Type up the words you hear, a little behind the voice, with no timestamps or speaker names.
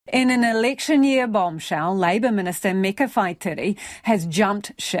In an election year bombshell, Labour Minister Meka Whaitiri has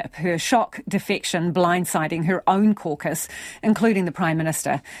jumped ship, her shock defection blindsiding her own caucus, including the Prime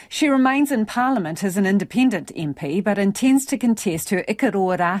Minister. She remains in Parliament as an independent MP, but intends to contest her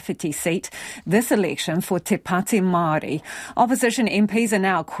Ikaroa-Rāwhiti seat this election for Te Pāti Māori. Opposition MPs are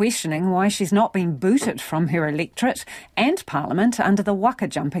now questioning why she's not been booted from her electorate and Parliament under the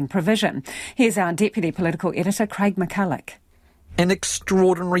waka-jumping provision. Here's our Deputy Political Editor, Craig McCulloch. An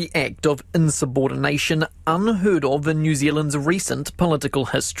extraordinary act of insubordination unheard of in New Zealand's recent political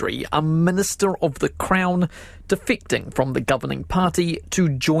history. A Minister of the Crown defecting from the governing party to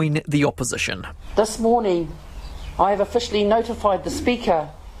join the opposition. This morning, I have officially notified the Speaker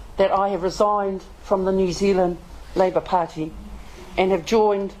that I have resigned from the New Zealand Labour Party and have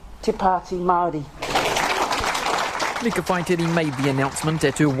joined Te Pāti Māori. Meka Whaitiri made the announcement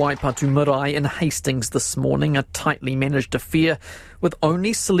at her Waipatu marae in Hastings this morning, a tightly managed affair with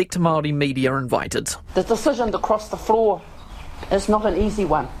only select Māori media invited. The decision to cross the floor is not an easy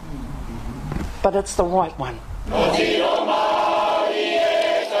one, but it's the right one.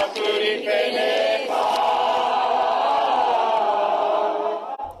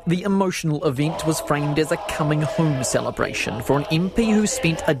 The emotional event was framed as a coming home celebration for an MP who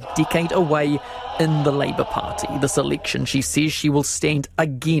spent a decade away in the Labour Party. This election, she says she will stand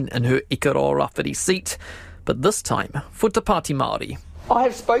again in her Ikaroa-Rāwhiti seat, but this time for Te Pāti Māori. I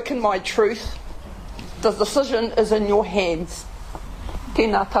have spoken my truth. The decision is in your hands.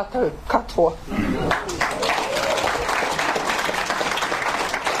 Tēnā tātou katoa.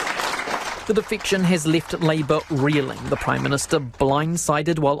 The defection has left Labour reeling. The Prime Minister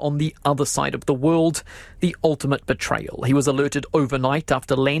blindsided while on the other side of the world. The ultimate betrayal. He was alerted overnight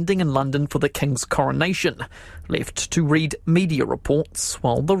after landing in London for the King's coronation. Left to read media reports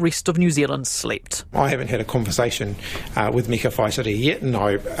while the rest of New Zealand slept. I haven't had a conversation with Meka Whaitiri yet, and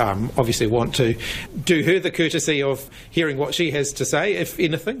I obviously want to do her the courtesy of hearing what she has to say, if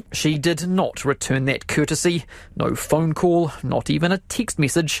anything. She did not return that courtesy. No phone call, not even a text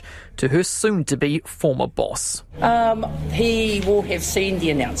message to her soon-to-be former boss. He will have seen the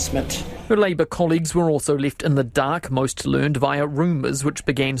announcement. Her Labour colleagues were also left in the dark, most learned via rumours which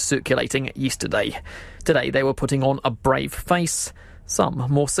began circulating yesterday. Today they were putting on a brave face, some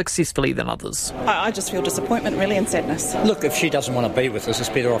more successfully than others. I just feel disappointment, really, and sadness. Look, if she doesn't want to be with us, it's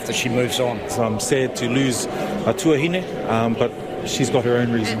better off that she moves on. So I'm sad to lose a tuahine, but she's got her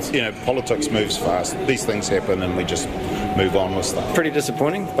own reasons. You know, politics moves fast. These things happen and we just move on with stuff. Pretty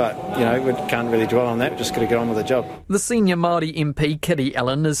disappointing, but, you know, we can't really dwell on that. We're just got to get on with the job. The senior Māori MP, Kiri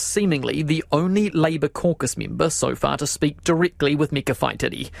Allen, is seemingly the only Labour caucus member so far to speak directly with Meka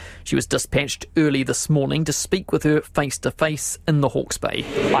Whaitiri. She was dispatched early this morning to speak with her face-to-face in the Hawke's Bay.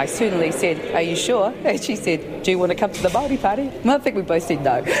 I certainly said, "Are you sure?" And she said, "Do you want to come to the Māori party?" And I think we both said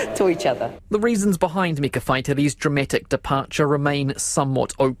no to each other. The reasons behind Meka Whaitiri's dramatic departure remain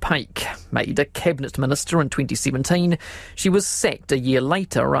somewhat opaque. Made a cabinet minister in 2017, she was sacked a year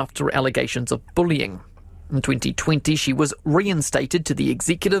later after allegations of bullying. In 2020, she was reinstated to the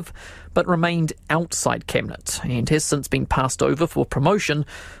executive, but remained outside cabinet and has since been passed over for promotion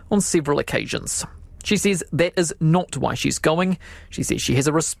on several occasions. She says that is not why she's going. She says she has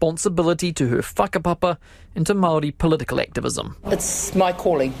a responsibility to her whakapapa and to Māori political activism. It's my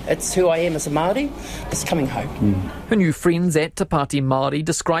calling. It's who I am as a Māori. It's coming home. Her new friends at Te Pāti Māori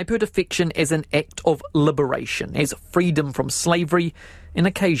describe her defection as an act of liberation, as freedom from slavery, an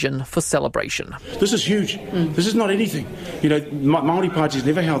occasion for celebration. This is huge. This is not anything. You know, Māori parties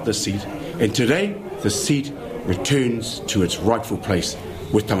never held this seat, and today the seat returns to its rightful place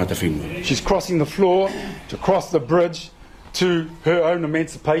with tangata whenua. She's crossing the floor to cross the bridge to her own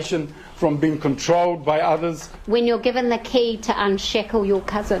emancipation from being controlled by others. When you're given the key to unshackle your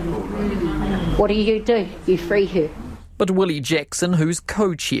cousin, what do? You free her. But Willie Jackson, who's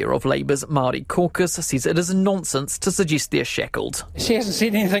co-chair of Labour's Māori caucus, says it is nonsense to suggest they're shackled. She hasn't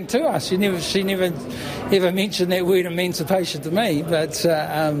said anything to us. She never ever mentioned that word emancipation to me. But,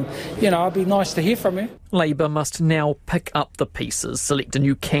 it'd be nice to hear from her. Labour must now pick up the pieces, select a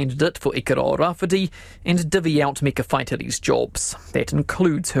new candidate for Ikaroa-Rāwhiti and divvy out Meka Whaitiri's jobs. That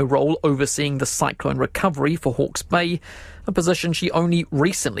includes her role overseeing the cyclone recovery for Hawke's Bay, a position she only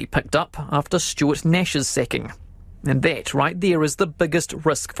recently picked up after Stuart Nash's sacking. And that right there is the biggest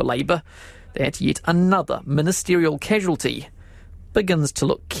risk for Labour, that yet another ministerial casualty begins to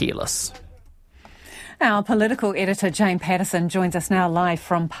look careless. Our political editor, Jane Patterson, joins us now live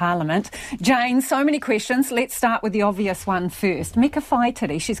from Parliament. Jane, so many questions. Let's start with the obvious one first. Meka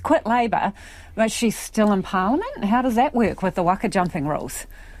Whaitiri, she's quit Labour, but she's still in Parliament. How does that work with the waka-jumping rules?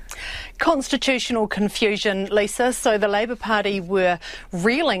 Constitutional confusion, Lisa. So the Labour Party were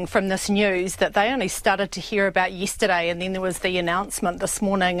reeling from this news that they only started to hear about yesterday, and then there was the announcement this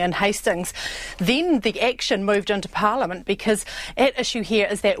morning in Hastings. Then the action moved into Parliament because at issue here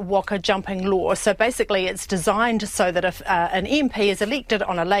is that waka-jumping law. So basically it's designed so that if an MP is elected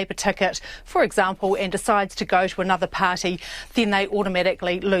on a Labour ticket, for example, and decides to go to another party, then they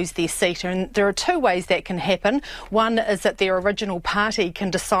automatically lose their seat. And there are two ways that can happen. One is that their original party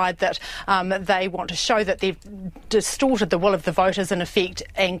can decide that they want to show that they've distorted the will of the voters in effect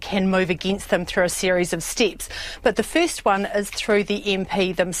and can move against them through a series of steps. But the first one is through the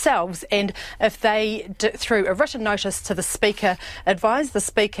MP themselves, and if they, through a written notice to the Speaker, advise the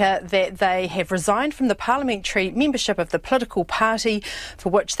Speaker that they have resigned from the parliamentary membership of the political party for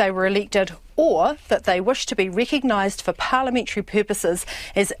which they were elected, or that they wish to be recognised for parliamentary purposes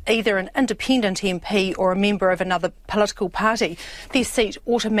as either an independent MP or a member of another political party, their seat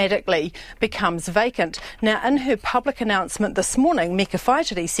automatically becomes vacant. Now, in her public announcement this morning, Meka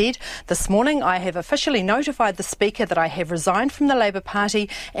Whaitiri said, "This morning I have officially notified the Speaker that I have resigned from the Labour Party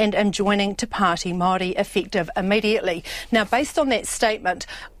and am joining Te Pāti Māori effective immediately." Now, based on that statement,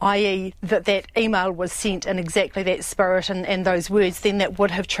 i.e. that email was sent in exactly that spirit and those words, then that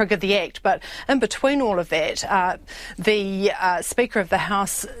would have triggered the act. But in between all of that, the Speaker of the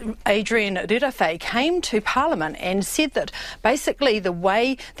House, Adrian Rerewhite, came to Parliament and said that basically the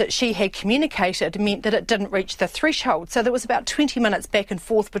way that she had communicated meant that it didn't reach the threshold. So there was about 20 minutes back and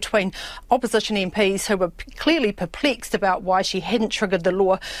forth between opposition MPs who were clearly perplexed about why she hadn't triggered the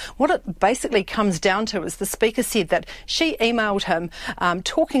law. What it basically comes down to is the Speaker said that she emailed him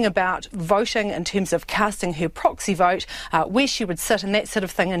talking about voting in terms of casting her proxy vote, where she would sit and that sort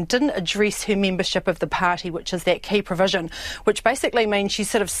of thing, and didn't address her membership of the party, which is that key provision, which basically means she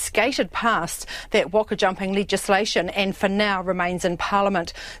sort of skated past that waka-jumping legislation and for now remains in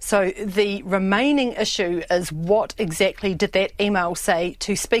Parliament. So the remaining issue is what exactly did that email say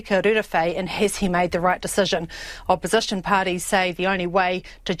to Speaker Rerewhite, and has he made the right decision? Opposition parties say the only way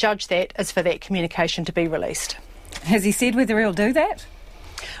to judge that is for that communication to be released. Has he said whether he'll do that?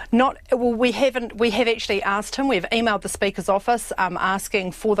 We have actually asked him. We've emailed the Speaker's office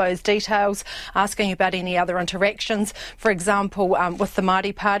asking for those details, asking about any other interactions. For example, with the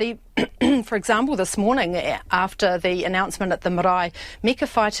Māori Party, for example, this morning after the announcement at the marae, Meka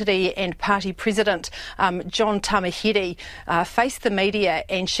Whaitiri and Party President John Tamahere faced the media,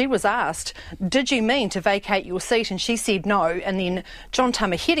 and she was asked, "Did you mean to vacate your seat?" And she said no. And then John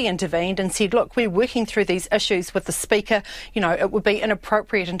Tamahere intervened and said, "Look, we're working through these issues with the Speaker. You know, it would be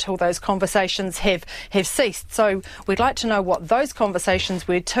inappropriate until those conversations have ceased." So we'd like to know what those conversations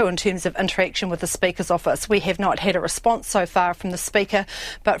were too in terms of interaction with the Speaker's office. We have not had a response so far from the Speaker,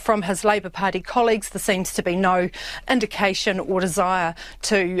 but from his Labour Party colleagues there seems to be no indication or desire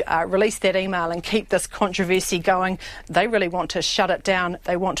to release that email and keep this controversy going. They really want to shut it down.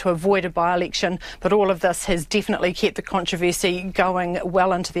 They want to avoid a by-election, but all of this has definitely kept the controversy going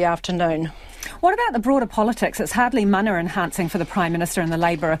well into the afternoon. What about the broader politics? It's hardly mana enhancing for the Prime Minister and the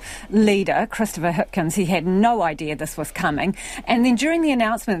Labour leader, Christopher Hipkins. He had no idea this was coming. And then during the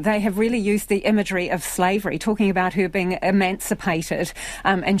announcement, they have really used the imagery of slavery, talking about her being emancipated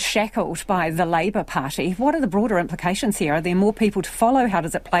and shackled by the Labour Party. What are the broader implications here? Are there more people to follow? How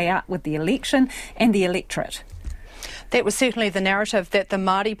does it play out with the election and the electorate? That was certainly the narrative that the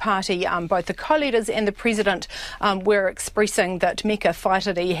Māori Party, both the co-leaders and the President, were expressing, that Meka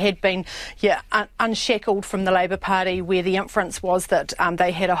Whaitiri had been unshackled from the Labour Party, where the inference was that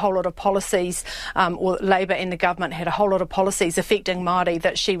they had a whole lot of policies, or Labour and the government had a whole lot of policies affecting Māori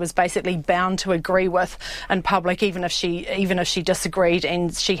that she was basically bound to agree with in public, even if she disagreed,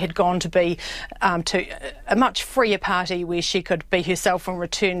 and she had gone to be to a much freer party where she could be herself and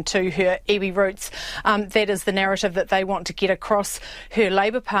return to her iwi roots. That is the narrative that they want to get across. Her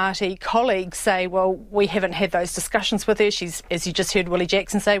Labour Party colleagues say, well, we haven't had those discussions with her. She's, as you just heard Willie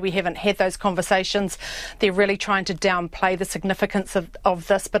Jackson say, we haven't had those conversations. They're really trying to downplay the significance of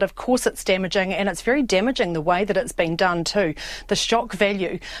this, but of course it's damaging, and it's very damaging the way that it's been done too. The shock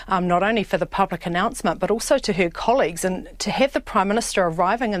value, not only for the public announcement, but also to her colleagues, and to have the Prime Minister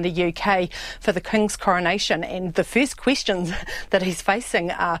arriving in the UK for the King's coronation, and the first questions that he's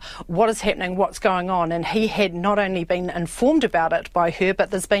facing are, what is happening, what's going on? And he had not only been informed about it by her, but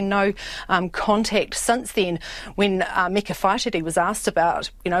there's been no contact since then. When Meka Whaitiri was asked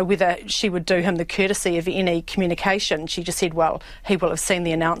about, whether she would do him the courtesy of any communication, she just said, well, he will have seen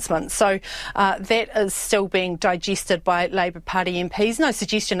the announcement. So that is still being digested by Labour Party MPs. No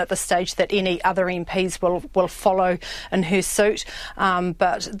suggestion at this stage that any other MPs will follow in her suit,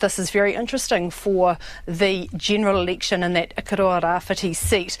 but this is very interesting for the general election in that Ikaroa-Rāwhiti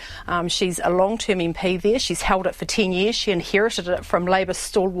seat. She's a long-term MP there. She's held it for 10 years. She inherited it from Labour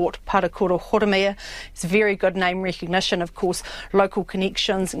stalwart Parakoro Horomia. It's very good name recognition, of course, local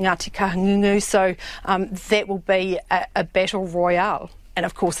connections, Ngāti Kahangungu, so that will be a battle royale. And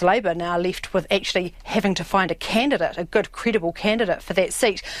of course Labour now left with actually having to find a candidate, a good credible candidate for that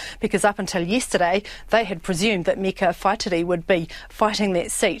seat, because up until yesterday they had presumed that Meka Whaitiri would be fighting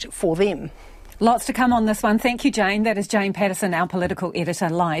that seat for them. Lots to come on this one. Thank you, Jane. That is Jane Patterson, our political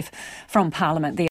editor, live from Parliament there.